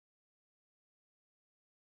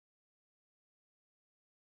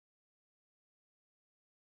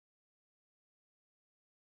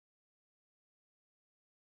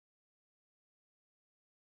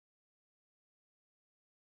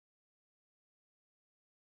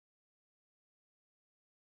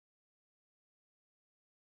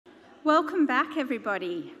Welcome back,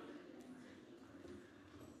 everybody.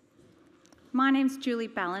 My name's Julie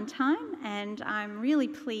Ballantyne, and I'm really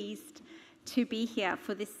pleased to be here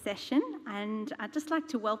for this session. And I'd just like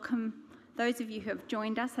to welcome those of you who have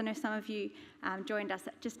joined us. I know some of you joined us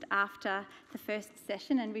just after the first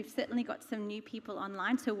session, and we've certainly got some new people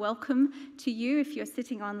online. So welcome to you if you're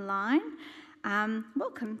sitting online.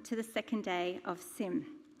 Welcome to the second day of SIMM.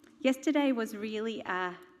 Yesterday was really,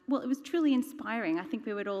 it was truly inspiring. I think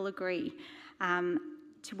we would all agree.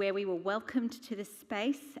 To where we were welcomed to this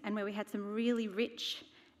space and where we had some really rich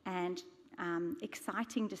and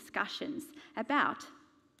exciting discussions about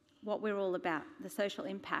what we're all about, the social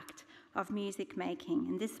impact of music making.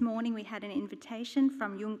 And this morning we had an invitation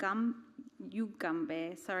from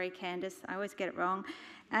Yugambeh, sorry Candice, I always get it wrong,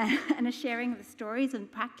 and a sharing of the stories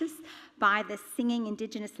and practice by the Singing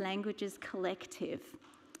Indigenous Languages Collective.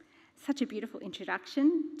 Such a beautiful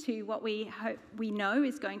introduction to what we know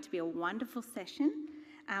is going to be a wonderful session,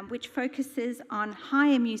 which focuses on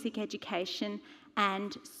higher music education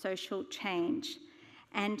and social change.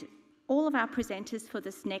 And all of our presenters for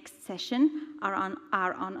this next session are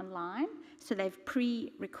online, so they've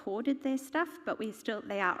pre-recorded their stuff, but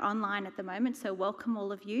they are online at the moment, so welcome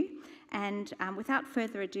all of you. And without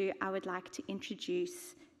further ado, I would like to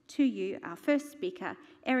introduce to you our first speaker,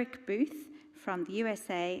 Eric Booth from the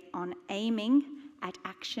USA on aiming at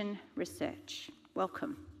action research.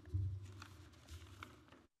 Welcome.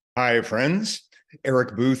 Hi, friends.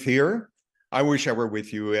 Eric Booth here. I wish I were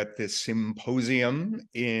with you at this SIMM-posium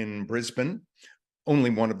in Brisbane,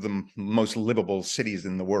 only one of the most livable cities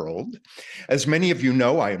in the world. As many of you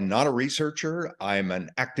know, I am not a researcher. I'm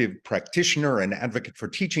an active practitioner and advocate for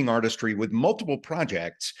teaching artistry with multiple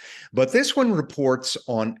projects, but this one reports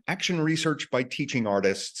on action research by teaching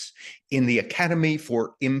artists in the Academy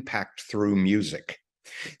for Impact Through Music.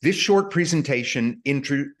 This short presentation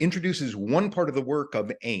introduces one part of the work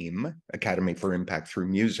of AIM, Academy for Impact Through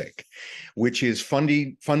Music, which is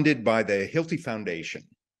funded by the Hilty Foundation.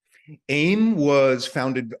 AIM was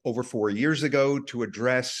founded over 4 years ago to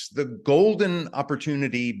address the golden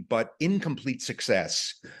opportunity but incomplete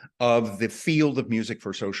success of the field of music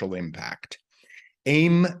for social impact.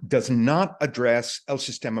 AIM does not address El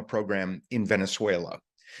Sistema program in Venezuela.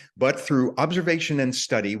 But through observation and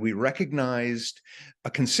study, we recognized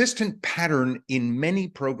a consistent pattern in many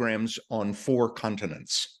programs on 4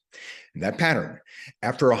 continents. That pattern,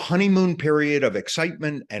 after a honeymoon period of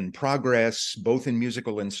excitement and progress, both in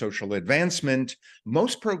musical and social advancement,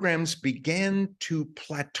 most programs began to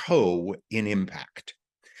plateau in impact.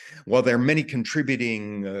 While there are many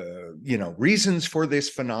contributing, reasons for this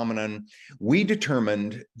phenomenon, we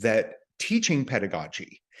determined that teaching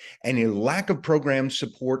pedagogy and a lack of program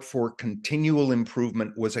support for continual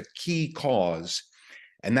improvement was a key cause,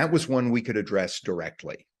 and that was one we could address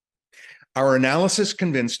directly. Our analysis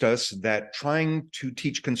convinced us that trying to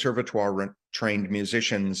teach conservatoire-trained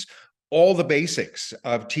musicians all the basics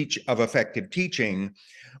of effective teaching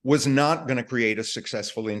was not going to create a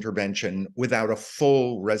successful intervention without a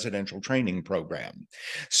full residential training program.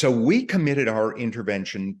 So we committed our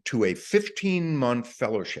intervention to a 15-month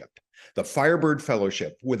fellowship, the Firebird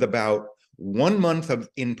Fellowship, with about 1 month of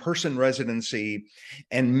in-person residency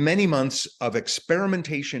and many months of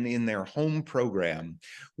experimentation in their home program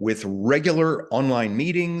with regular online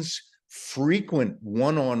meetings, frequent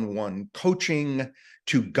one-on-one coaching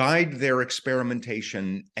to guide their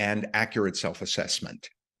experimentation and accurate self-assessment.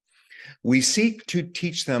 We seek to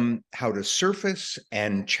teach them how to surface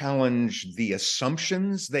and challenge the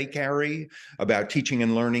assumptions they carry about teaching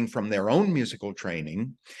and learning from their own musical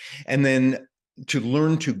training, and then to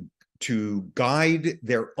learn to guide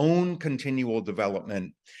their own continual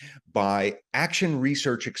development by action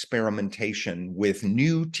research experimentation with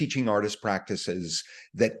new teaching artist practices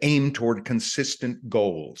that aim toward consistent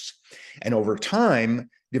goals, and over time,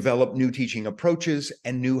 develop new teaching approaches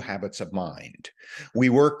and new habits of mind. We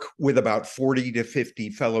work with about 40 to 50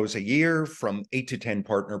 fellows a year from 8 to 10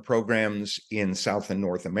 partner programs in South and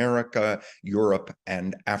North America, Europe,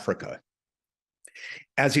 and Africa.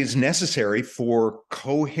 As is necessary for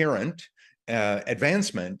coherent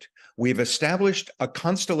advancement, we've established a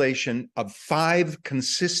constellation of 5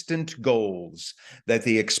 consistent goals that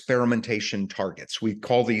the experimentation targets. We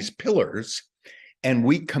call these pillars, and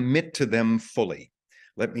we commit to them fully.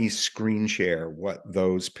 Let me screen share what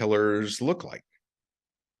those pillars look like.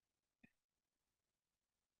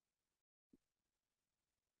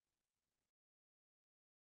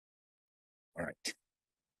 All right.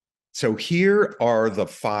 So here are the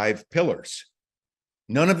 5 pillars.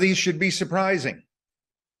 None of these should be surprising.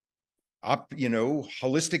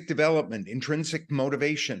 Holistic development, intrinsic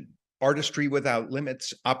motivation, artistry without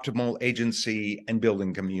limits, optimal agency, and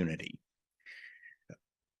building community.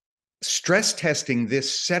 Stress testing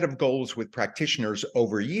this set of goals with practitioners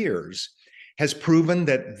over years has proven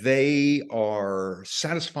that they are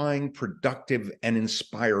satisfying, productive, and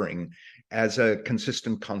inspiring as a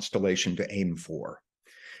consistent constellation to aim for.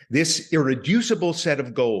 This irreducible set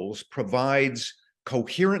of goals provides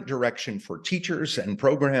coherent direction for teachers and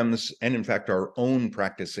programs, and in fact, our own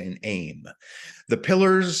practice in AIM. The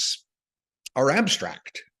pillars are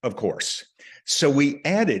abstract, of course. So we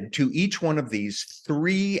added to each one of these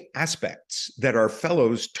 3 aspects that our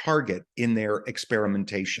fellows target in their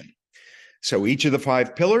experimentation. So each of the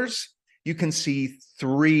 5 pillars, you can see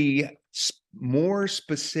 3 more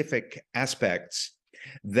specific aspects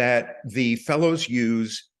that the fellows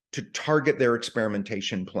use to target their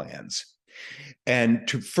experimentation plans. And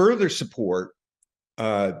to further support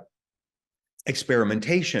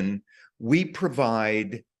experimentation, we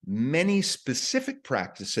provide many specific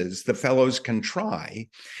practices the fellows can try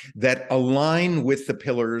that align with the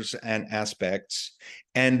pillars and aspects.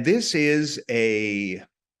 And this is a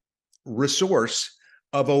resource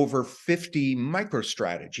of over 50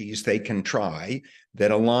 microstrategies they can try that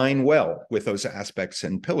align well with those aspects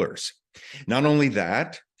and pillars. Not only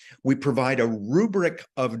that, we provide a rubric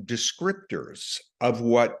of descriptors of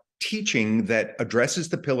what teaching that addresses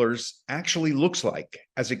the pillars actually looks like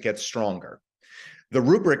as it gets stronger. The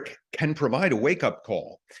rubric can provide a wake-up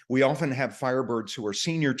call. We often have Firebirds who are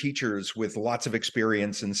senior teachers with lots of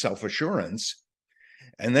experience and self-assurance,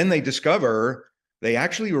 and then they discover they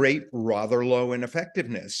actually rate rather low in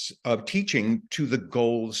effectiveness of teaching to the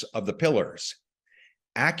goals of the pillars.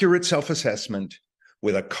 Accurate self-assessment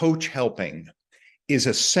with a coach helping is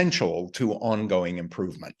essential to ongoing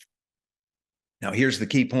improvement. Now, here's the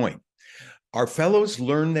key point. Our fellows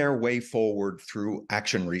learn their way forward through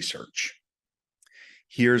action research.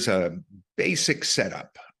 Here's a basic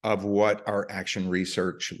setup of what our action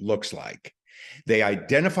research looks like. They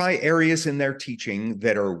identify areas in their teaching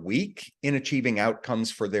that are weak in achieving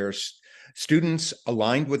outcomes for their students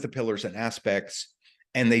aligned with the pillars and aspects,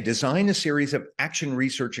 and they design a series of action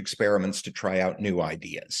research experiments to try out new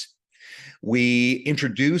ideas. We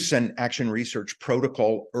introduce an action research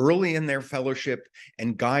protocol early in their fellowship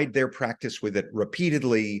and guide their practice with it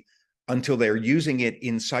repeatedly until they're using it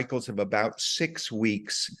in cycles of about 6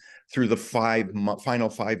 weeks through the final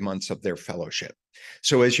 5 months of their fellowship.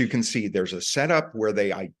 So as you can see, there's a setup where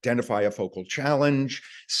they identify a focal challenge,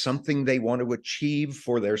 something they want to achieve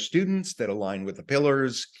for their students that align with the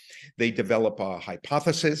pillars. They develop a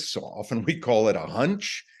hypothesis, so often we call it a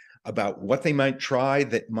hunch, about what they might try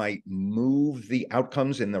that might move the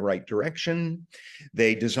outcomes in the right direction.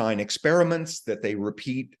 They design experiments that they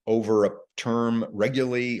repeat over a term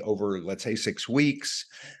regularly over, let's say, 6 weeks.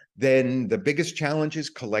 Then the biggest challenge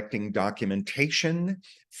is collecting documentation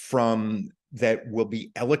that will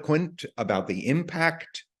be eloquent about the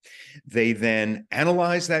impact. They then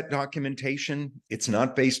analyze that documentation. It's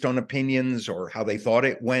not based on opinions or how they thought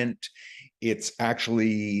it went. It's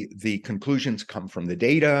actually the conclusions come from the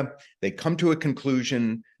data. They come to a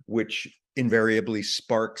conclusion which invariably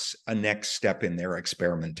sparks a next step in their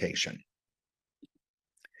experimentation.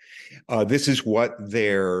 This is what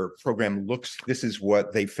their program looks. This is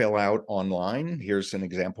what they fill out online. Here's an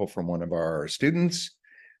example from one of our students.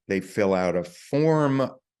 They fill out a form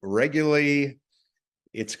regularly.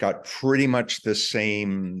 It's got pretty much the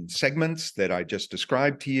same segments that I just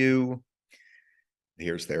described to you.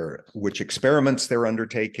 Here's which experiments they're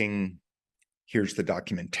undertaking. Here's the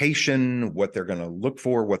documentation, what they're going to look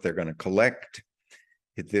for, what they're going to collect.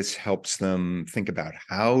 This helps them think about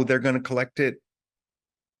how they're going to collect it,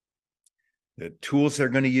 the tools they're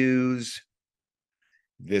going to use.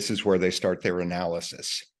 This is where they start their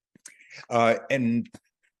analysis.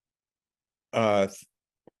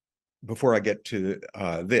 Before I get to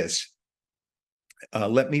this,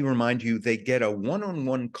 let me remind you, they get a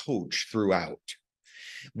one-on-one coach throughout.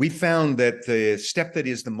 We found that the step that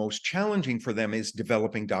is the most challenging for them is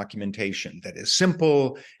developing documentation that is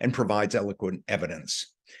simple and provides eloquent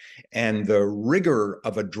evidence. And the rigor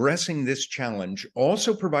of addressing this challenge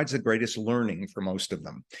also provides the greatest learning for most of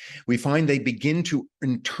them. We find they begin to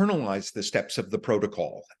internalize the steps of the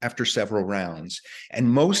protocol after several rounds, and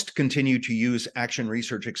most continue to use action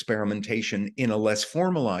research experimentation in a less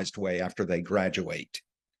formalized way after they graduate.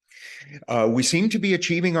 We seem to be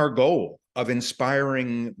achieving our goal of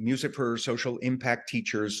inspiring music for social impact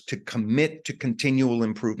teachers to commit to continual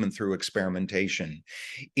improvement through experimentation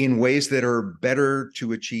in ways that are better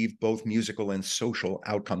to achieve both musical and social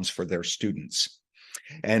outcomes for their students.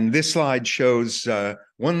 And this slide shows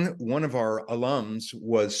one of our alums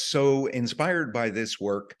was so inspired by this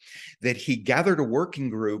work that he gathered a working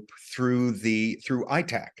group through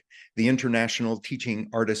ITAC, the International Teaching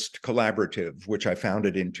Artist Collaborative, which I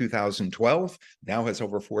founded in 2012, now has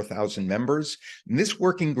over 4,000 members. And this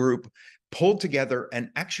working group pulled together an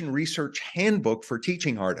action research handbook for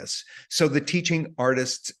teaching artists so the teaching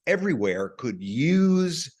artists everywhere could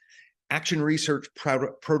use action research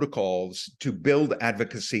protocols to build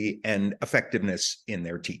advocacy and effectiveness in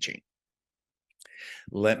their teaching.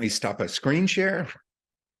 Let me stop a screen share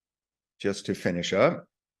just to finish up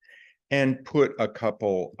and put a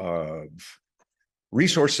couple of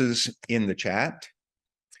resources in the chat.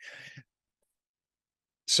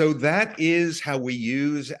 So that is how we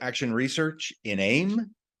use action research in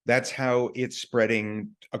AIM. That's how it's spreading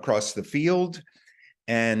across the field.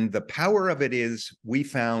 And the power of it is we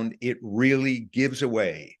found it really gives a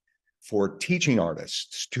way for teaching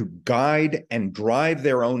artists to guide and drive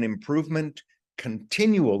their own improvement,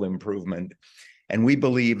 continual improvement. And we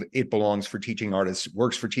believe it belongs for teaching artists,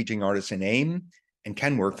 works for teaching artists in AIM, and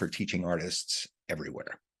can work for teaching artists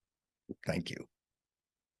everywhere. Thank you.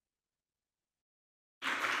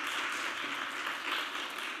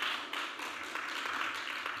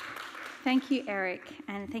 Thank you, Eric,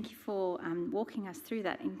 and thank you for walking us through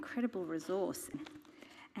that incredible resource.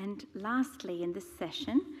 And lastly, in this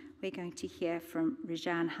session, we're going to hear from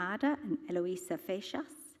Rejane and Heloisa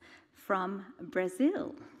Feichas from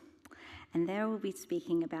Brazil. And they will be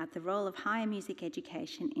speaking about the role of higher music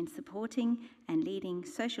education in supporting and leading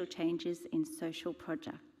social changes in social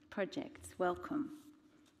projects. Welcome.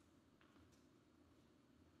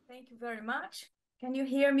 Thank you very much. Can you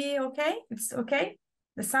hear me okay? It's okay?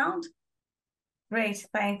 The sound? Great,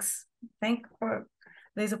 thanks. Thank you for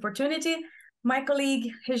this opportunity. My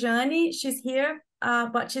colleague Rejane, she's here,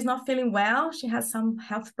 but she's not feeling well. She has some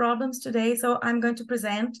health problems today, so I'm going to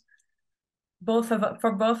present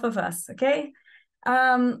for both of us, okay?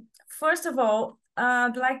 First of all,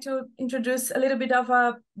 I'd like to introduce a little bit of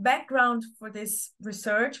a background for this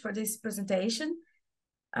research, for this presentation.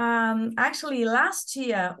 Actually, last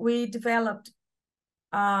year, we developed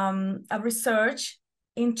a research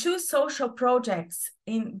in 2 social projects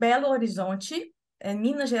in Belo Horizonte, in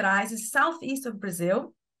Minas Gerais, southeast of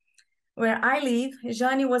Brazil, where I live.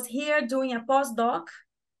 Rejane was here doing a postdoc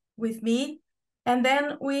with me, and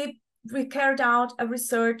then we carried out a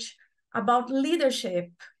research about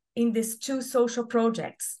leadership in these 2 social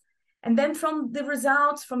projects. And then from the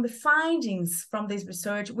results, from the findings from this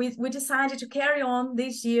research, we decided to carry on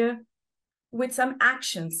this year with some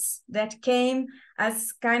actions that came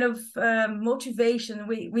as kind of motivation.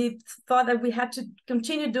 We thought that we had to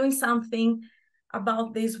continue doing something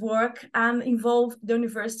about this work and involve the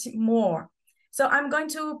university more. So I'm going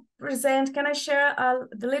to present, can I share a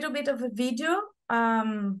little bit of a video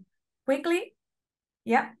quickly?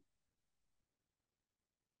 Yeah.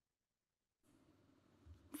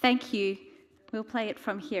 Thank you. We'll play it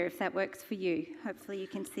from here if that works for you. Hopefully you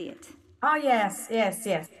can see it. Oh, yes.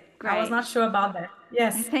 Great. I was not sure about that.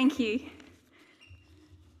 Yes. Thank you.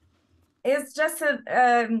 It's just,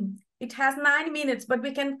 it has 9 minutes, but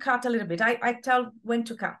we can cut a little bit. I tell when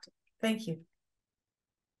to cut. Thank you.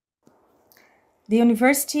 The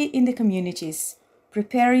University in the Communities,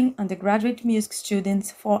 preparing undergraduate music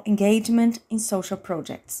students for engagement in social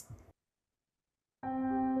projects.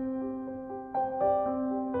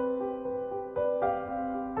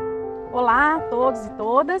 Olá a todos e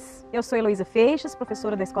todas, eu sou Heloisa Feichas,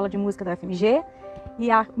 professora da Escola de Música da UFMG,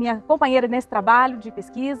 e a minha companheira nesse trabalho de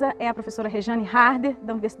pesquisa é a professora Rejane,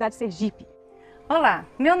 da Universidade de Sergipe. Olá,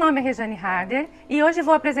 meu nome é Rejane e hoje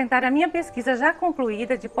vou apresentar a minha pesquisa já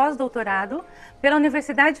concluída de pós-doutorado pela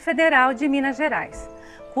Universidade Federal de Minas Gerais,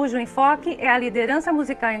 cujo enfoque é a liderança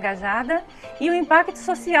musical engajada e o impacto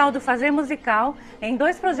social do fazer musical em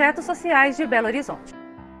 2 projetos sociais de Belo Horizonte.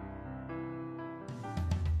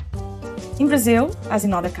 In Brazil, as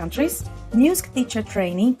in other countries, music teacher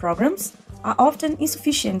training programs are often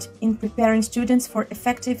insufficient in preparing students for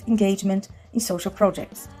effective engagement in social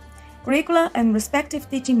projects. Curricula and respective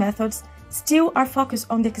teaching methods still are focused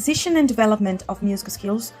on the acquisition and development of musical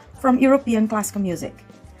skills from European classical music.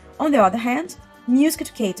 On the other hand, music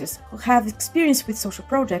educators who have experience with social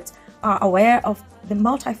projects are aware of the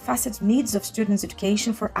multifaceted needs of students'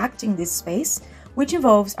 education for acting in this space, which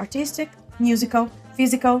involves artistic, musical,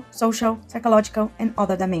 physical, social, psychological, and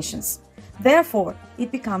other dimensions. Therefore, it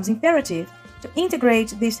becomes imperative to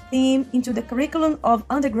integrate this theme into the curriculum of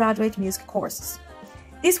undergraduate music courses.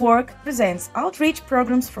 This work presents outreach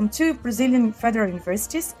programs from 2 Brazilian federal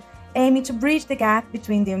universities aiming to bridge the gap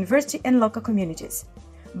between the university and local communities.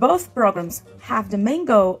 Both programs have the main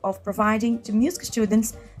goal of providing to music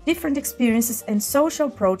students different experiences and social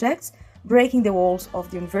projects, breaking the walls of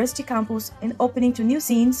the university campus and opening to new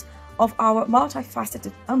scenes of our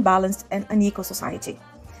multifaceted, unbalanced and unequal society.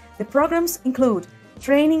 The programs include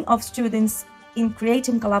training of students in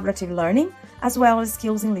creative and collaborative learning, as well as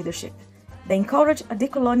skills in leadership. They encourage a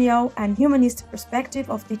decolonial and humanist perspective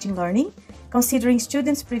of teaching learning, considering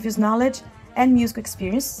students' previous knowledge and music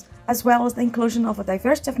experience, as well as the inclusion of a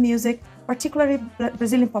diversity of music, particularly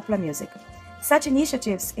Brazilian popular music. Such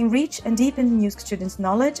initiatives enrich and deepen music students'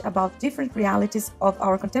 knowledge about different realities of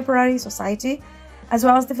our contemporary society, as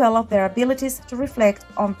well as develop their abilities to reflect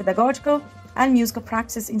on pedagogical and musical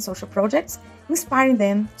practices in social projects, inspiring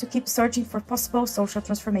them to keep searching for possible social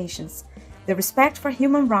transformations. The respect for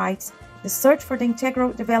human rights, the search for the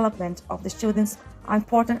integral development of the students are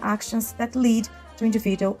important actions that lead to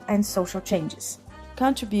individual and social changes.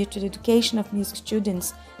 Contribute to the education of music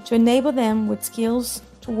students to enable them with skills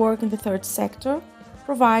to work in the third sector,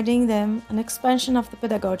 providing them an expansion of the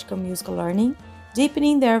pedagogical musical learning,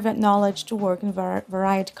 deepening their knowledge to work in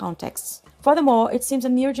varied contexts. Furthermore, it seems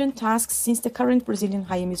an urgent task since the current Brazilian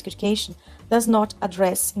higher music education does not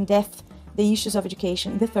address in depth the issues of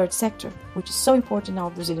education in the third sector, which is so important in our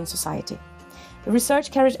Brazilian society. The research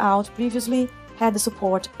carried out previously had the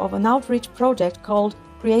support of an outreach project called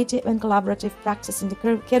Creative and Collaborative Practice in the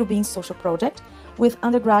Querubim Social Project with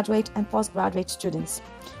undergraduate and postgraduate students.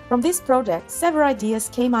 From this project, several ideas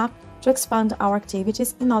came up to expand our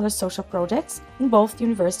activities in other social projects in both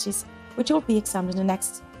universities, which will be examined in the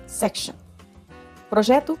next section.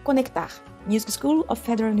 Projeto Conectar, Music School of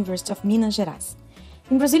Federal University of Minas Gerais.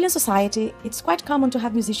 In Brazilian society, it's quite common to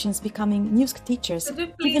have musicians becoming music teachers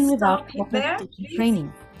even without proper teaching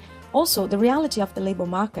training. Also, the reality of the labor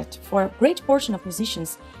market for a great portion of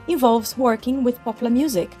musicians involves working with popular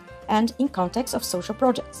music and in context of social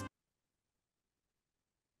projects.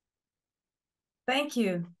 Thank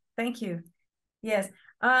you. Thank you. Yes.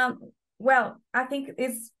 Well, I think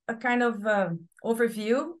it's a kind of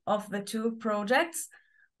overview of the two projects.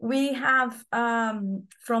 We have,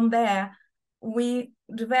 from there, we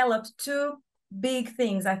developed two big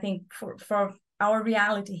things, I think, for our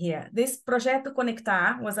reality here. This Projeto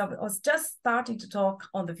Conectar was just starting to talk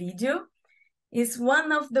on the video, is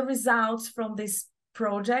one of the results from this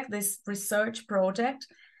project, this research project.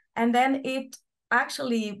 And then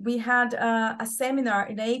we had a seminar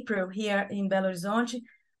in April here in Belo Horizonte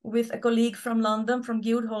with a colleague from London, from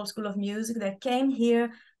Guildhall School of Music, that came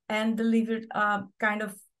here and delivered a kind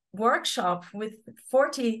of workshop with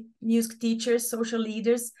 40 music teachers, social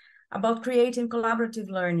leaders, about creating collaborative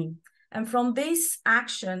learning. And from this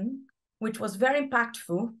action, which was very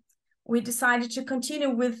impactful, we decided to continue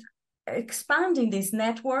with expanding this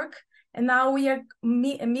network. And now we are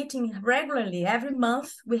meeting regularly. Every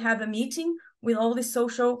month we have a meeting with all the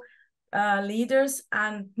social leaders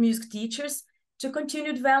and music teachers to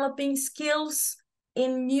continue developing skills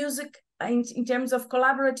in music in terms of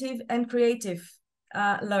collaborative and creative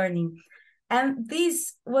learning. And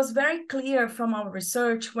this was very clear from our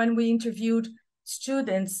research when we interviewed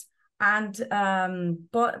students and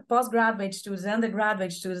postgraduate students,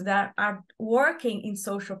 undergraduate students that are working in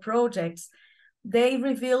social projects. They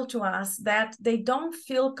reveal to us that they don't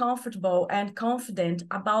feel comfortable and confident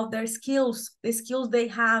about their skills, the skills they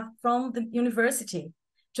have from the university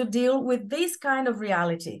to deal with this kind of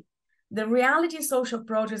reality. The reality in social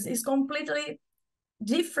projects is completely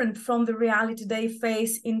different from the reality they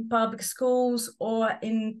face in public schools or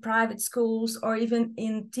in private schools or even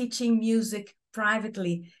in teaching music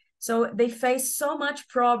privately. So they face so much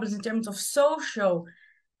problems in terms of social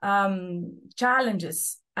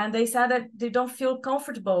challenges. And they said that they don't feel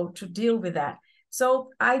comfortable to deal with that.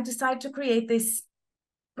 So I decided to create this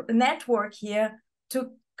network here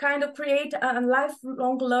to kind of create a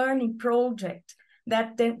lifelong learning project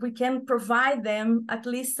that then we can provide them at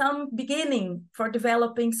least some beginning for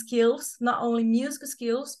developing skills, not only musical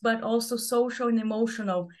skills, but also social and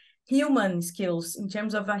emotional human skills in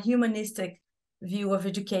terms of a humanistic view of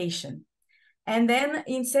education. And then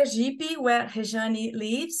in Sergipe, where Rejane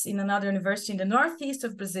lives, in another university in the northeast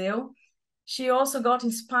of Brazil, she also got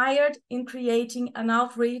inspired in creating an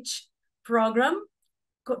outreach program,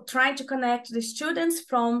 trying to connect the students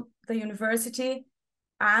from the university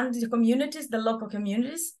and the communities, the local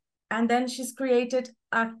communities. And then she's created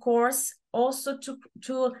a course also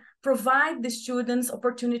to provide the students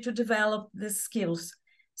opportunity to develop the skills.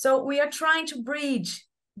 So we are trying to bridge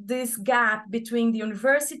this gap between the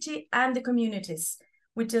university and the communities,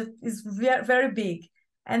 which is very big.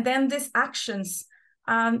 And then these actions,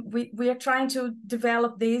 we are trying to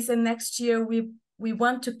develop this, and next year we we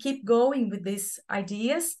want to keep going with these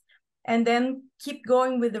ideas and then keep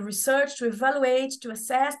going with the research to evaluate, to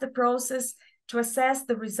assess the process, to assess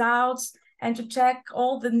the results, and to check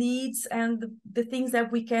all the needs and the things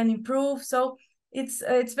that we can improve. So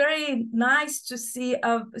it's very nice to see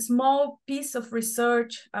a small piece of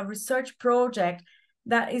research, a research project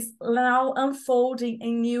that is now unfolding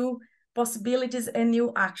in new possibilities and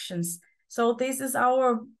new actions. So this is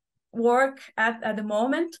our work at the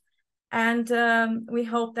moment. And we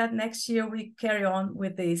hope that next year we carry on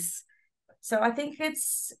with this. So I think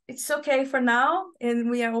it's okay for now, and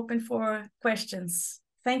we are open for questions.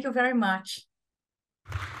 Thank you very much.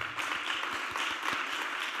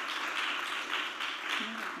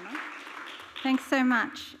 Thanks so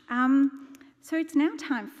much. So it's now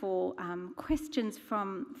time for questions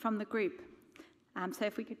from the group. So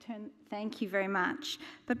if we could thank you very much.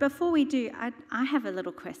 But before we do, I have a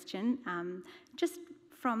little question, just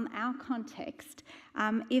from our context.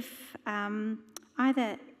 If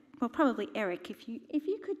either, well, probably Eric, if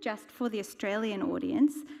you could just, for the Australian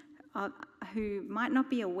audience, who might not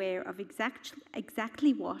be aware of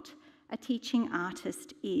exactly what a teaching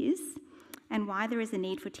artist is and why there is a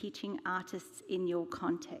need for teaching artists in your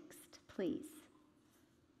context, please.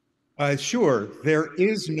 Sure. There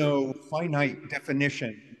is no finite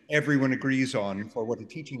definition everyone agrees on for what a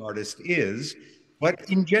teaching artist is, but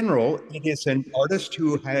in general, it is an artist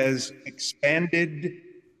who has expanded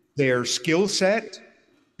their skill set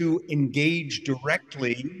to engage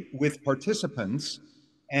directly with participants.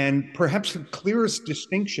 And perhaps the clearest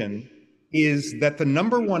distinction is that the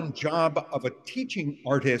number one job of a teaching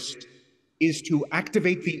artist is to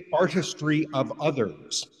activate the artistry of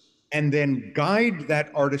others and then guide that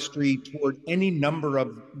artistry toward any number of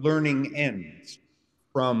learning ends,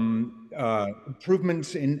 from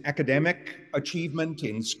improvements in academic achievement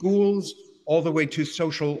in schools all the way to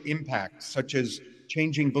social impacts, such as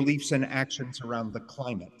changing beliefs and actions around the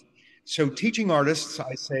climate. So teaching artists,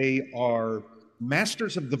 I say, are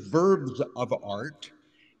masters of the verbs of art.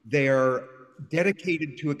 They're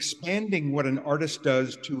dedicated to expanding what an artist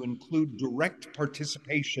does to include direct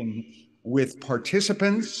participation with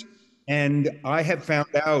participants. And I have found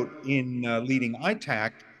out in leading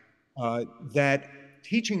ITAC that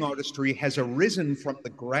teaching artistry has arisen from the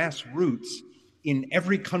grassroots in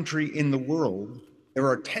every country in the world. There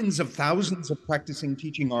are tens of thousands of practicing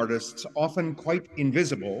teaching artists, often quite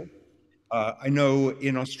invisible. I know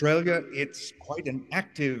in Australia, it's quite an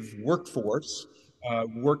active workforce,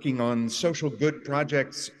 working on social good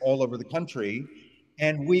projects all over the country.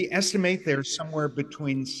 And we estimate there's somewhere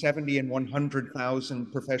between 70 and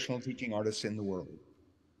 100,000 professional teaching artists in the world.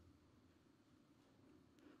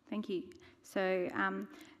 Thank you. So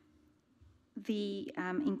the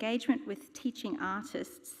engagement with teaching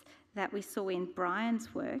artists that we saw in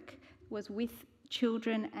Brian's work was with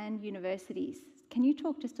children and universities. Can you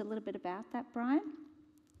talk just a little bit about that, Brian?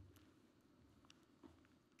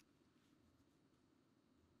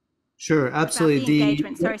 Sure, absolutely. About the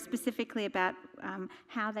engagement, sorry, specifically about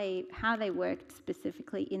how they worked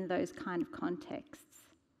specifically in those kind of contexts.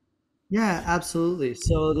 Yeah, absolutely.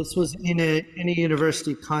 So this was in a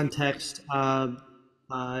university context,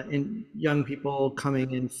 in young people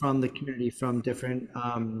coming in from the community, from different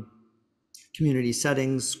community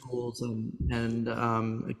settings, schools, and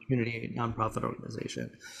a community nonprofit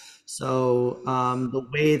organization. So the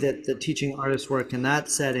way that the teaching artists work in that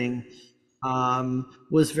setting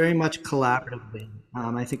was very much collaboratively.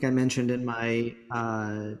 I think I mentioned in my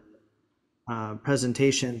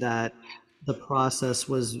presentation that the process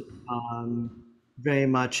was very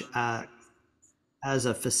much as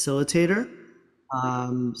a facilitator.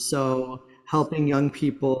 So helping young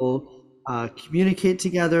people communicate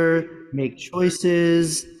together, make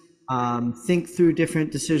choices, think through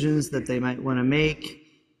different decisions that they might want to make,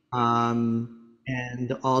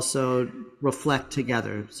 and also reflect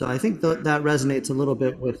together. So I think that resonates a little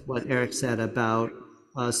bit with what Eric said about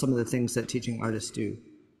some of the things that teaching artists do.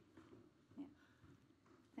 Yeah.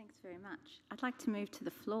 Thanks very much. I'd like to move to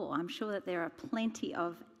the floor. I'm sure that there are plenty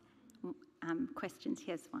of questions.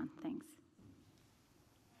 Here's one. Thanks.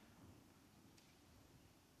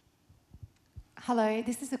 Hello,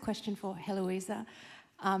 this is a question for Heloisa.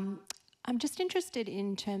 I'm just interested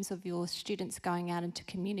in terms of your students going out into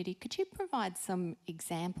community. Could you provide some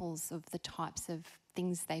examples of the types of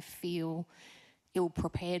things they feel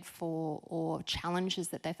ill-prepared for, or challenges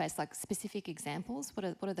that they face, like specific examples? What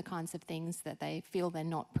are the kinds of things that they feel they're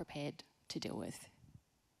not prepared to deal with?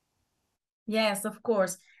 Yes, of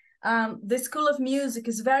course. The School of Music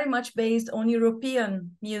is very much based on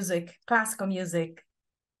European music, classical music.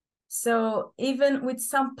 So even with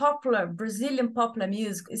some popular Brazilian popular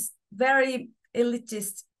music, it's very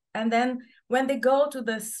elitist. And then when they go to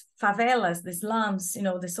the favelas, the slums, you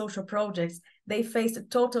know, the social projects, they face a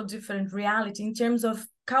total different reality in terms of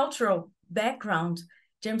cultural background,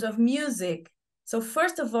 in terms of music. So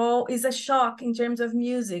first of all, is a shock in terms of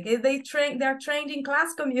music. They're trained in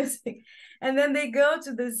classical music, and then they go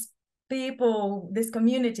to these people, these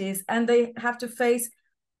communities, and they have to face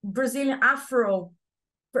Brazilian Afro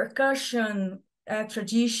percussion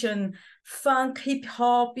tradition, funk, hip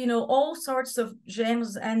hop, you know, all sorts of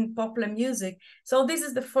genres and popular music. So this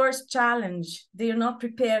is the first challenge. They are not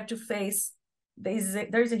prepared to face.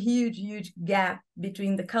 There's a huge gap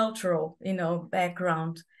between the cultural, you know,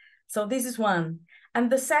 background. So this is one. And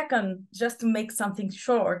the second, just to make something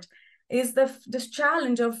short, is this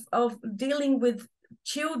challenge of dealing with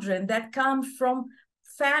children that come from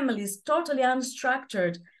families totally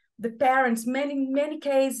unstructured. The parents, many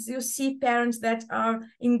cases, you see parents that are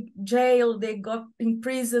in jail, they got in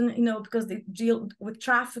prison, you know, because they deal with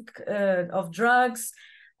traffic of drugs,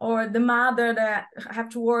 or the mother that have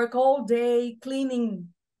to work all day cleaning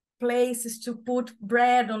places to put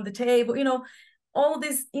bread on the table, you know, all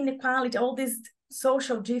this inequality, all this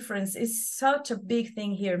social difference is such a big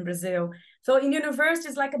thing here in Brazil. So in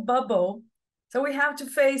universities, like a bubble. So we have to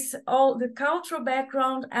face all the cultural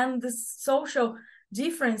background and the social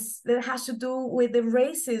difference that has to do with the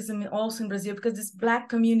racism also in Brazil, because this Black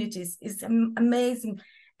communities is amazing,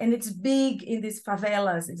 and it's big in these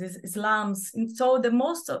favelas, in these slums. And so the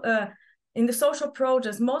most in the social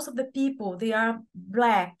projects, most of the people, they are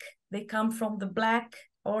Black. They come from the Black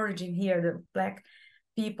origin here, the Black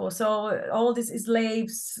people. So all these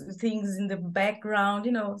slaves things in the background,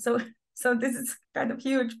 you know, so this is kind of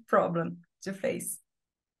huge problem to face.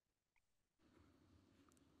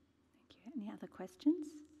 Thank you. Any other questions?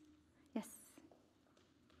 Yes.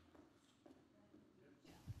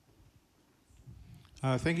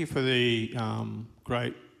 Thank you for the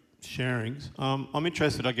great sharings. I'm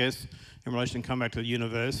interested, I guess, in relation to come back to the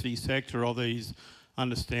university sector, of these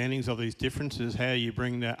understandings of these differences, how you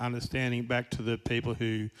bring that understanding back to the people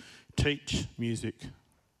who teach music.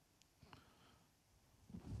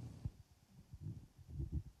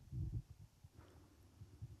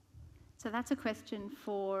 So that's a question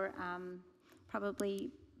for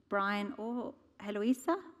probably Brian or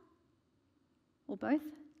Heloisa, or both.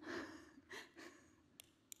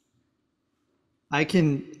 I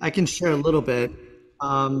can share a little bit.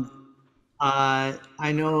 I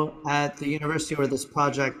know at the university where this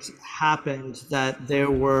project happened that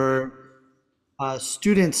there were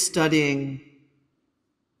students studying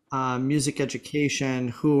music education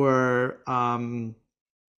who were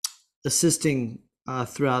assisting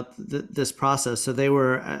throughout this process. So they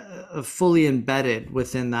were fully embedded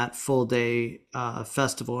within that full day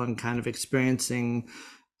festival and kind of experiencing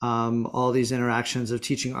all these interactions of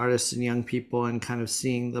teaching artists and young people and kind of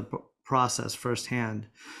seeing the process firsthand.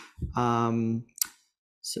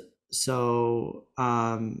 So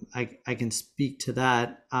I can speak to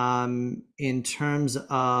that in terms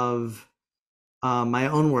of my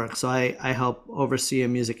own work. So I help oversee a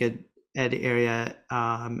music ed area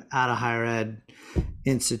at a higher ed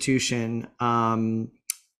institution,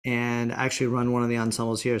 and actually run one of the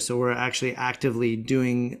ensembles here. So we're actually actively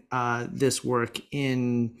doing this work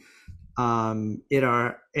in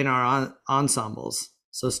our ensembles.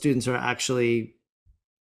 So students are actually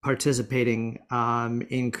participating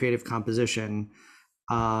in creative composition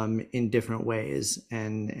in different ways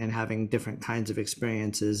and having different kinds of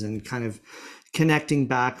experiences and kind of connecting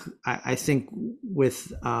back, I think,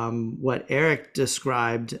 with what Eric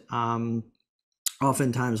described.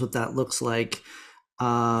 Oftentimes what that looks like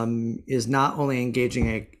is not only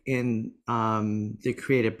engaging in the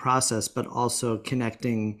creative process, but also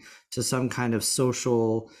connecting to some kind of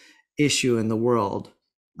social issue in the world.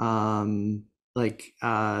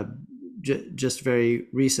 Just very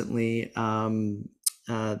recently,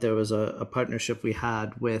 there was a partnership we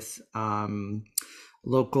had with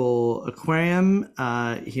local aquarium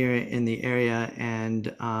here in the area,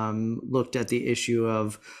 and looked at the issue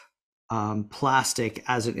of plastic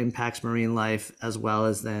as it impacts marine life, as well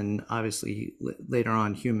as then obviously later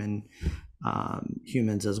on humans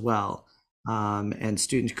as well. And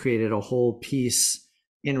students created a whole piece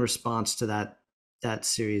in response to that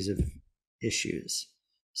series of issues.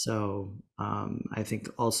 So I think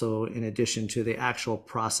also, in addition to the actual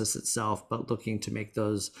process itself, but looking to make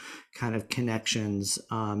those kind of connections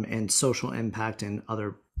and social impact in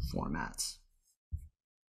other formats.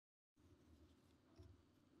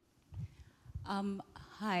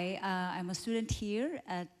 Hi, I'm a student here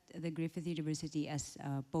at the Griffith University as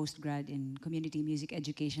a postgrad in community music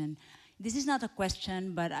education. This is not a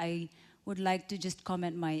question, but I would like to just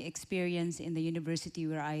comment my experience in the university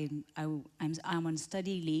where I'm on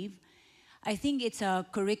study leave. I think it's a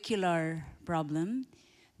curricular problem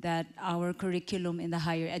that our curriculum in the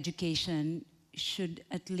higher education should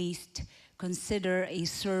at least consider a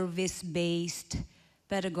service-based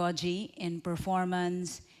pedagogy in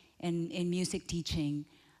performance and in music teaching.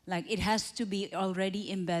 Like, it has to be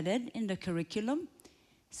already embedded in the curriculum.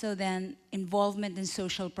 So then involvement in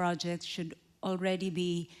social projects should already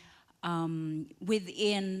be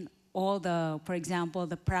within all the, for example,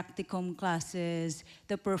 the practicum classes,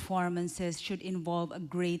 the performances should involve a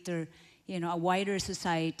greater, a wider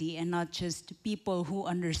society and not just people who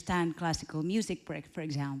understand classical music, for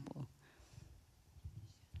example.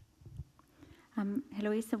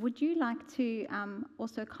 Heloisa, would you like to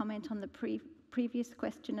also comment on the previous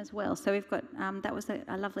question as well? So we've got, that was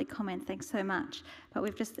a lovely comment, thanks so much. But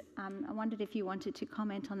we've just, I wondered if you wanted to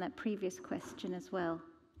comment on that previous question as well.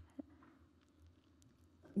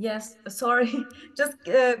 Yes, sorry, just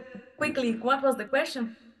quickly, what was the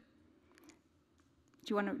question?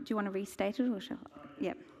 Do you want to restate it, or shall I?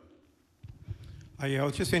 Yep. Yeah, I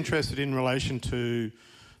was just interested in relation to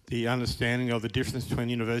the understanding of the difference between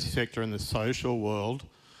the university sector and the social world,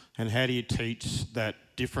 and how do you teach that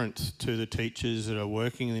difference to the teachers that are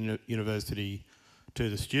working in the university to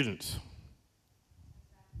the students?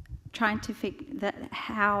 Trying to figure that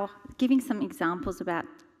giving some examples about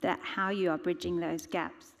that, how you are bridging those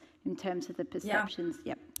gaps in terms of the perceptions.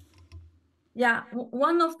 Yeah. Yep. Yeah,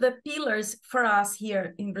 one of the pillars for us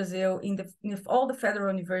here in Brazil, in all the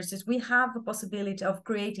federal universities, we have the possibility of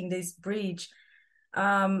creating this bridge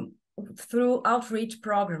through outreach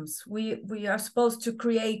programs. We are supposed to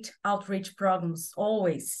create outreach programs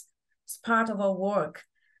always. It's part of our work.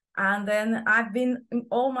 And then I've been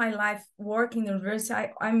all my life working in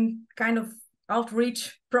university. I'm kind of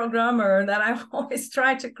outreach programmer that I've always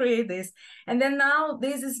tried to create this. And then now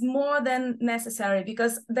this is more than necessary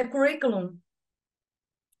because the curriculum,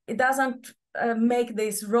 it doesn't make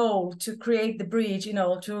this role to create the bridge,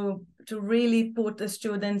 to really put the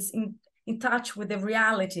students in touch with the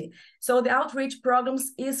reality. So the outreach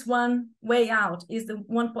programs is one way out, is the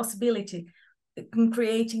one possibility in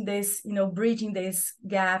creating this, bridging this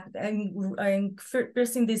gap and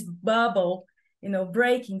piercing this bubble,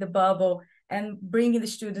 breaking the bubble and bringing the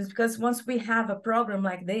students, because once we have a program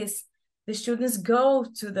like this, the students go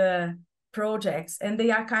to the projects and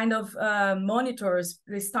they are kind of monitors.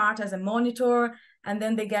 They start as a monitor and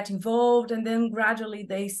then they get involved and then gradually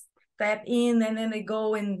they step in and then they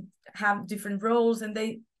go and have different roles and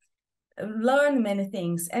they learn many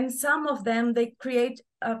things. And some of them, they create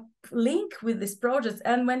a link with this project.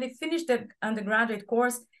 And when they finish their undergraduate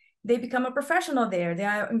course, they become a professional there. They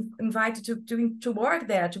are invited to work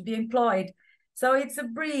there, to be employed. So it's a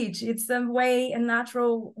bridge. It's a way, a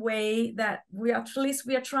natural way that we are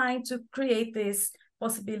trying to create these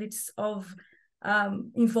possibilities of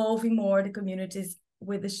involving more the communities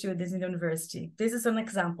with the students in the university. This is an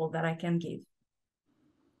example that I can give.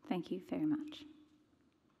 Thank you very much.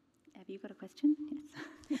 Have you got a question?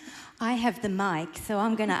 Yes. I have the mic, so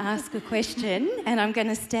I'm going to ask a question and I'm going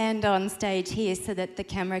to stand on stage here so that the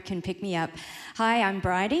camera can pick me up. Hi, I'm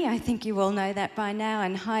Bridie. I think you all know that by now,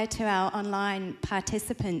 and hi to our online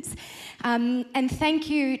participants. And thank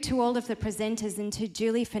you to all of the presenters and to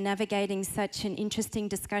Julie for navigating such an interesting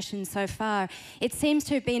discussion so far. It seems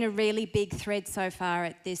to have been a really big thread so far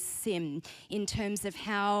at this SIMM in terms of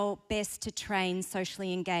how best to train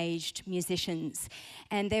socially engaged musicians.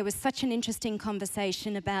 And there was such an interesting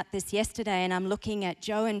conversation about this yesterday, and I'm looking at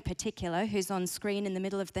Joe in particular, who's on screen in the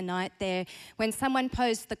middle of the night there, when someone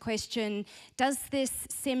posed the question, does this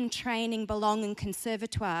SIMM training belong in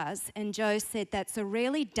conservatoires? And Joe said that's a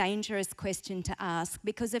really dangerous question to ask,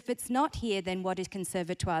 because if it's not here, then what do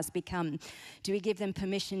conservatoires become? Do we give them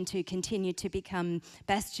permission to continue to become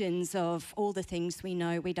bastions of all the things we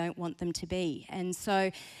know we don't want them to be? And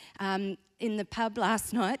so in the pub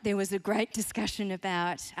last night, there was a great discussion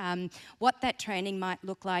about what that training might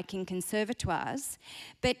look like in conservatoires.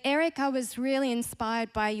 But Eric, I was really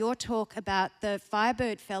inspired by your talk about the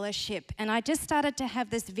Firebird Fellowship, and I just started to have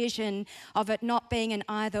this vision of it not being an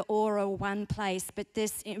either or one place, but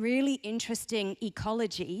this really interesting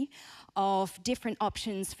ecology of different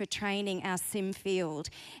options for training our SIMM field,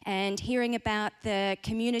 and hearing about the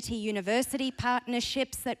community university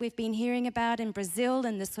partnerships that we've been hearing about in Brazil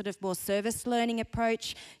and the sort of more service artist learning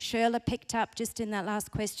approach Shirla picked up just in that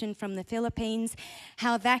last question from the Philippines,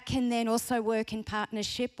 how that can then also work in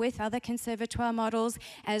partnership with other conservatoire models,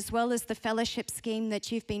 as well as the fellowship scheme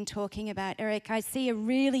that you've been talking about, Eric. I see a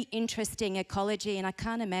really interesting ecology, and I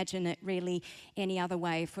can't imagine it really any other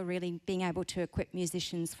way for really being able to equip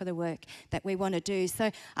musicians for the work that we want to do. So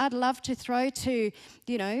I'd love to throw to,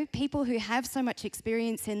 you know, people who have so much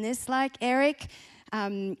experience in this, like Eric.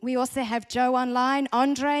 We also have Joe online,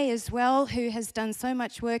 Andre as well, who has done so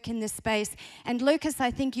much work in this space. And Lucas,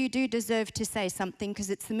 I think you do deserve to say something because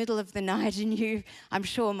it's the middle of the night and you, I'm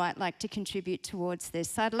sure, might like to contribute towards this.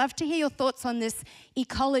 So I'd love to hear your thoughts on this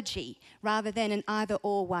ecology rather than an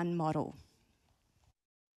either-or one model.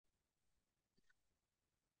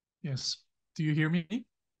 Yes. Do you hear me? Yes,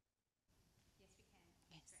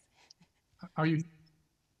 we can. Yes.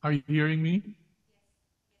 Are you hearing me?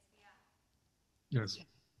 Yes.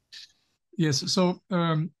 Yes. So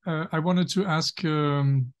I wanted to ask,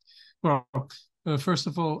 first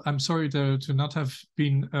of all, I'm sorry to not have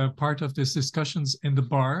been part of these discussions in the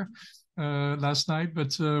bar last night,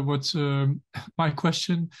 but my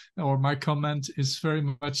question or my comment is very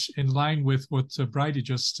much in line with what Bridie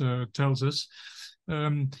just tells us.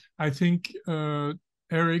 I think,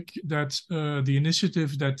 Eric, that the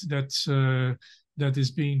initiative that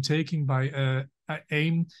is being taken by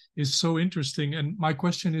AIM is so interesting. And my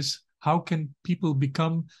question is, how can people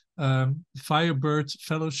become Firebird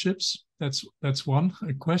fellowships? That's one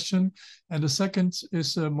question. And the second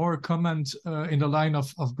is more a comment in the line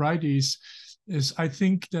of Bridie's, is I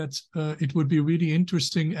think that it would be really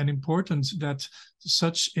interesting and important that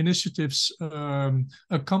such initiatives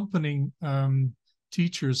accompanying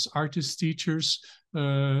teachers, artist teachers,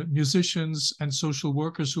 musicians and social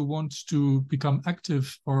workers who want to become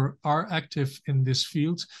active or are active in this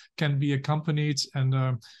field can be accompanied and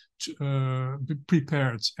be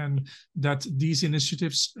prepared, and that these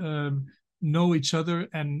initiatives know each other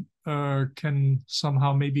and can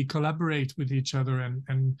somehow maybe collaborate with each other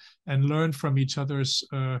and learn from each other's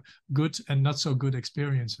good and not so good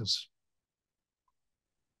experiences.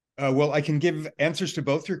 Well, I can give answers to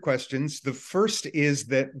both your questions. The first is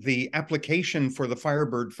that the application for the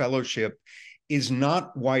Firebird Fellowship is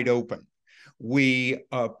not wide open. We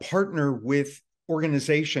partner with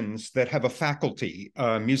organizations that have a faculty,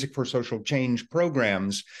 Music for Social Change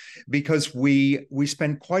programs, because we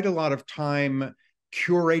spend quite a lot of time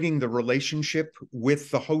curating the relationship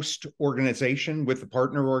with the host organization, with the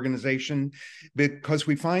partner organization, because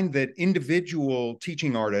we find that individual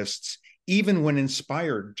teaching artists, even when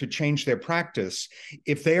inspired to change their practice,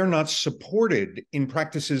 if they are not supported in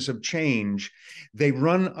practices of change, they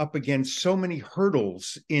run up against so many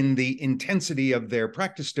hurdles in the intensity of their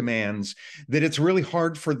practice demands that it's really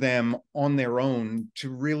hard for them on their own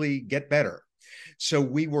to really get better. So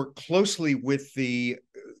we work closely with the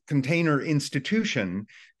container institution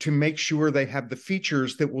to make sure they have the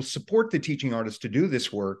features that will support the teaching artists to do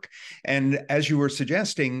this work. And as you were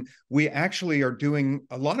suggesting, we actually are doing,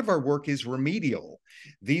 a lot of our work is remedial.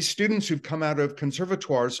 These students who've come out of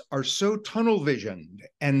conservatoires are so tunnel visioned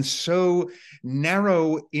and so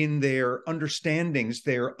narrow in their understandings,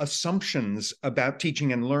 their assumptions about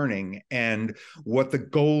teaching and learning and what the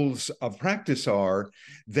goals of practice are,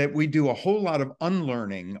 that we do a whole lot of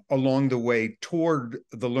unlearning along the way toward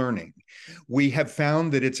the learning. We have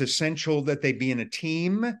found that it's essential that they be in a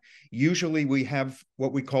team. Usually we have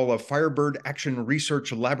what we call a Firebird Action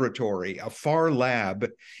Research Laboratory, a FAR lab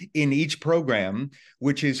in each program,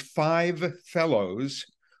 which is 5 fellows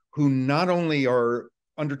who not only are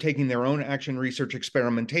undertaking their own action research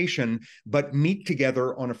experimentation, but meet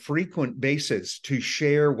together on a frequent basis to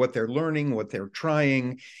share what they're learning, what they're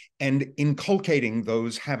trying, and inculcating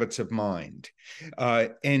those habits of mind.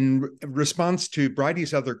 In response to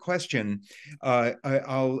Bridie's other question,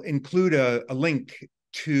 I'll include a link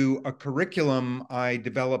to a curriculum I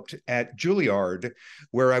developed at Juilliard,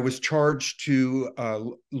 where I was charged to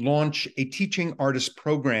launch a teaching artist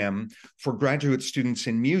program for graduate students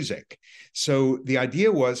in music. So the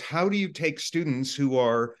idea was, how do you take students who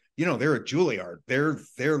are, you know, they're at Juilliard,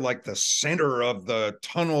 they're like the center of the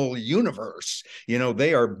tunnel universe, you know,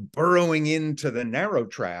 they are burrowing into the narrow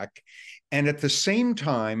track. And at the same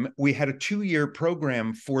time, we had a 2-year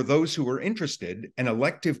program for those who were interested, an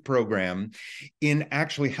elective program in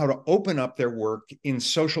actually how to open up their work in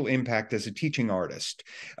social impact as a teaching artist.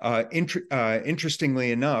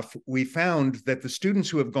 Interestingly enough, we found that the students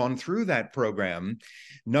who have gone through that program,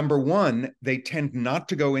 number one, they tend not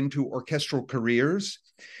to go into orchestral careers.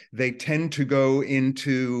 They tend to go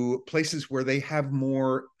into places where they have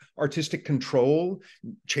more artistic control,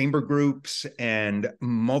 chamber groups, and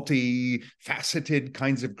multifaceted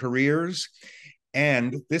kinds of careers.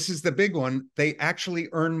 And this is the big one, they actually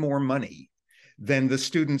earn more money than the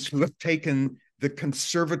students who have taken the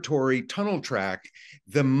conservatory tunnel track.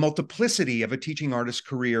 The multiplicity of a teaching artist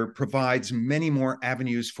career provides many more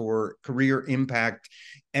avenues for career impact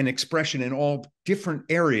and expression in all different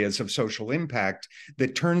areas of social impact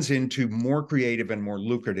that turns into more creative and more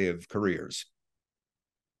lucrative careers.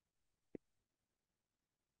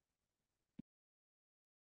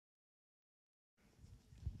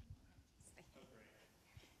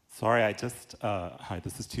 Sorry, I just, hi,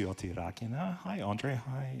 this is Tuioti Rakina. Hi, Andre.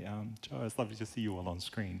 Hi, Joe. It's lovely to see you all on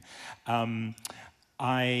screen.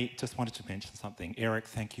 I just wanted to mention something. Eric,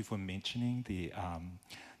 thank you for mentioning the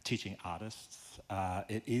teaching artists.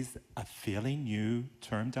 It is a fairly new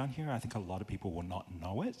term down here. I think a lot of people will not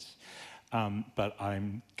know it. But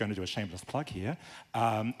I'm going to do a shameless plug here.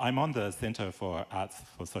 I'm on the Centre for Arts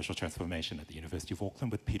for Social Transformation at the University of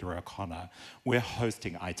Auckland with Peter O'Connor. We're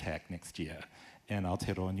hosting ITAC next year in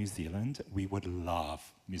Aotearoa, New Zealand. We would love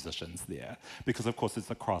musicians there because, of course,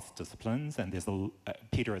 it's across disciplines, and there's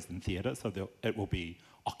Peter is in theatre, so it will be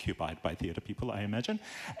occupied by theatre people, I imagine,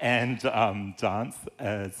 and dance.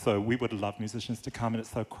 So we would love musicians to come, and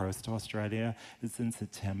it's so close to Australia. It's in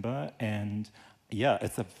September, and yeah,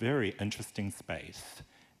 it's a very interesting space,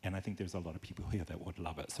 and I think there's a lot of people here that would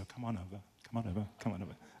love it. So come on over, come on over, come on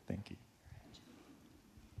over. Thank you.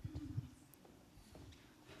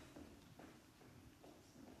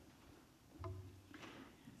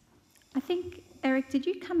 I think, Eric, did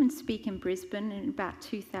you come and speak in Brisbane in about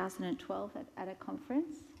 2012 at a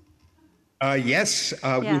conference? Yes.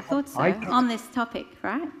 Yeah, I thought so, on this topic,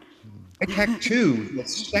 right? ITAC 2, the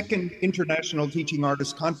second International Teaching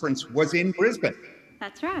Artists Conference, was in Brisbane.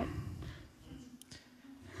 That's right.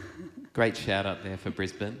 Great shout out there for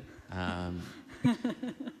Brisbane.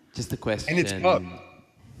 Just a question. And it's pub.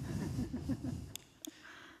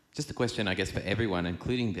 Just a question, I guess, for everyone,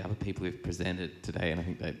 including the other people who've presented today, and I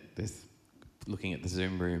think that there's, looking at the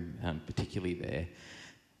Zoom room, particularly there,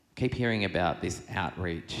 keep hearing about this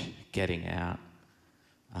outreach, getting out.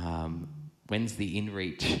 When's the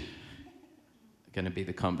in-reach going to be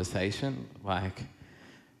the conversation? Like,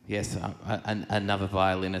 yes, another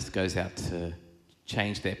violinist goes out to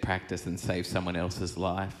change their practice and save someone else's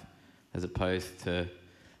life, as opposed to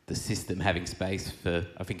the system having space for,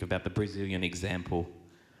 I think about the Brazilian example,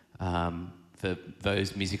 for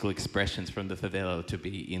those musical expressions from the favela to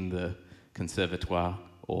be in the conservatoire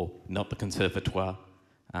or not the conservatoire,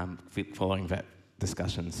 following that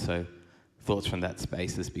discussion. So thoughts from that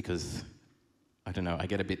space is because, I don't know, I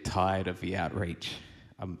get a bit tired of the outreach.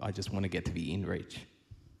 I just want to get to the in-reach.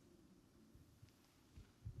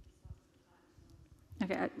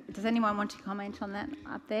 Okay, does anyone want to comment on that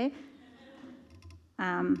up there?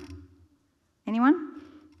 Anyone?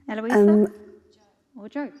 Heloisa? Or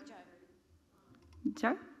Joe?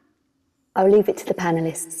 Joe? I'll leave it to the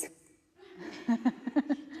panelists.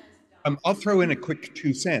 I'll throw in a quick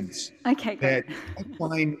 2 cents. Okay, great. That I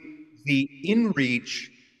find the in-reach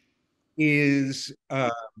is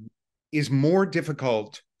more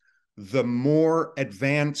difficult the more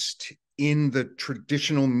advanced in the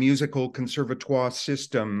traditional musical conservatoire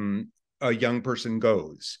system a young person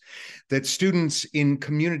goes. That students in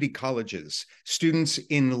community colleges, students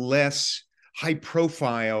in less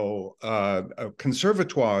high-profile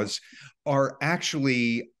conservatoires are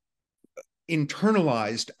actually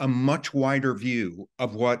internalized a much wider view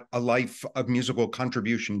of what a life of musical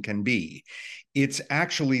contribution can be. It's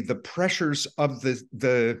actually the pressures of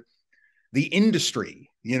the industry,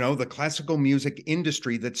 you know, the classical music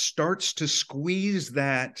industry, that starts to squeeze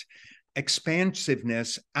that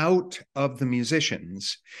expansiveness out of the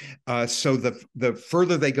musicians. So the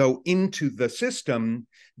further they go into the system,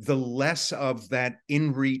 the less of that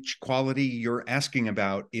in-reach quality you're asking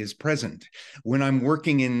about is present. When I'm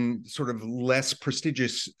working in sort of less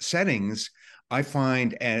prestigious settings, I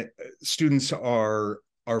find students are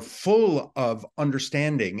full of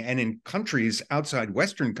understanding, and in countries outside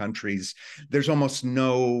Western countries, there's almost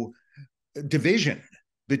no division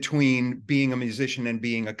between being a musician and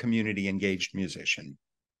being a community engaged musician.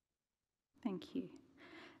 Thank you.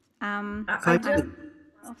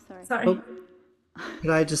 Sorry. Oh, could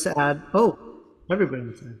I just add? Oh, everybody.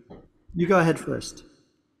 You go ahead first.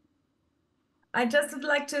 I just would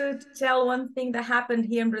like to tell one thing that happened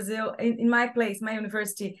here in Brazil, in my place, my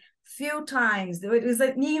university, few times. It was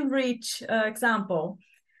an in-reach example.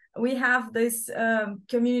 We have these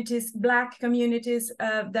communities, Black communities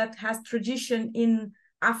that has tradition in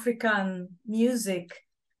African music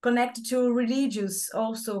connected to religious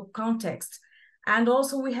also context. And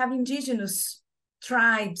also we have indigenous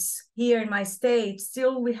tribes here in my state.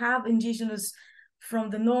 Still we have indigenous from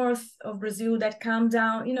the north of Brazil that come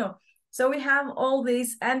down, you know. So we have all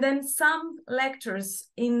this. And then some lectures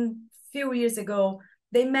in few years ago,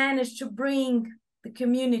 they managed to bring the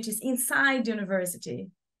communities inside the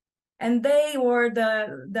university. And they were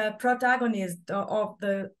the protagonists of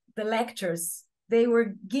the lectures. They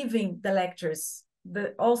were giving the lectures,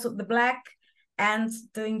 also the Black and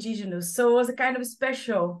the indigenous. So it was a kind of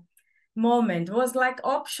special moment. It was like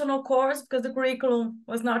optional course because the curriculum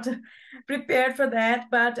was not prepared for that,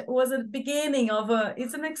 but it was a beginning of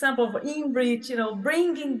it's an example of in-reach, you know,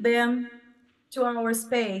 bringing them to our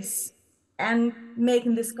space and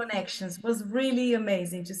making these connections. It was really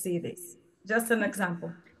amazing to see this. Just an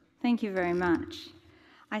example. Thank you very much.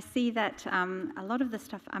 I see that a lot of the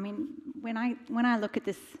stuff, I mean, when I look at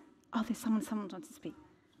this, oh, there's someone wants to speak.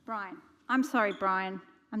 Brian. I'm sorry, Brian.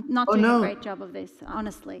 I'm not doing a great job of this,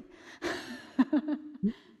 honestly.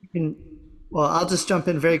 Well, I'll just jump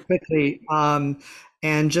in very quickly.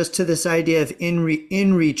 And just to this idea of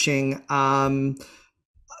in-reaching,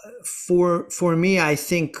 for me, I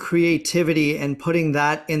think creativity and putting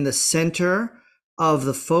that in the center of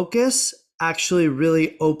the focus actually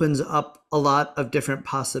really opens up a lot of different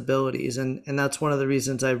possibilities. And that's one of the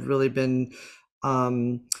reasons I've really been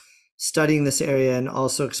studying this area and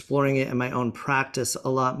also exploring it in my own practice a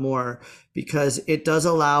lot more, because it does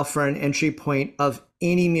allow for an entry point of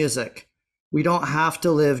any music. We don't have to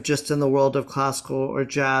live just in the world of classical or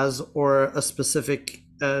jazz or a specific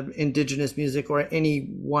indigenous music or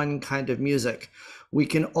any one kind of music. We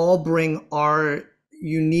can all bring our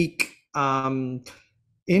unique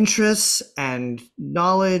interests and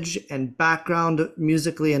knowledge and background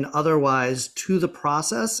musically and otherwise to the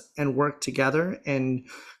process and work together and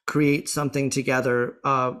create something together,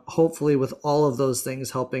 hopefully with all of those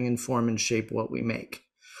things helping inform and shape what we make.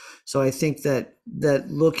 So I think that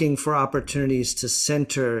looking for opportunities to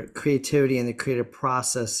center creativity and the creative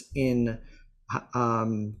process in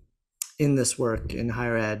this work in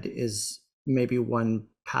higher ed is maybe one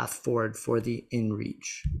path forward for the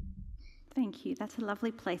in-reach. Thank you. That's a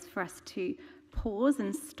lovely place for us to pause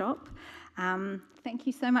and stop. Thank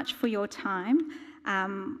you so much for your time.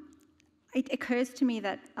 It occurs to me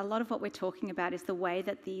that a lot of what we're talking about is the way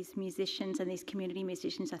that these musicians and these community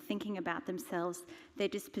musicians are thinking about themselves, their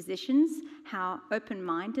dispositions, how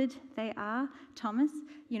open-minded they are, Thomas,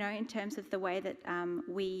 you know, in terms of the way that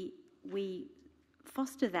we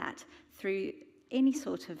foster that through any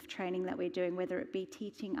sort of training that we're doing, whether it be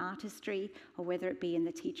teaching artistry or whether it be in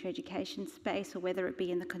the teacher education space or whether it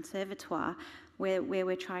be in the conservatoire, where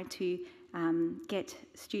we're trying to get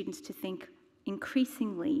students to think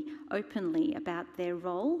increasingly openly about their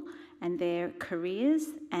role and their careers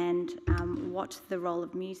and what the role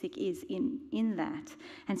of music is in that.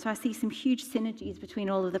 And so I see some huge synergies between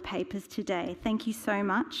all of the papers today. Thank you so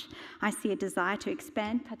much. I see a desire to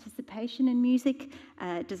expand participation in music,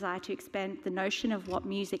 a desire to expand the notion of what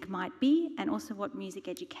music might be and also what music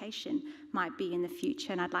education might be in the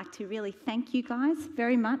future. And I'd like to really thank you guys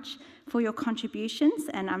very much for your contributions,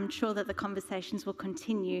 and I'm sure that the conversations will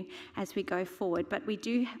continue as we go forward. But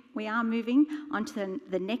we are moving on to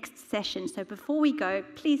the next session. So before we go,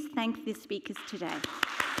 please thank the speakers today.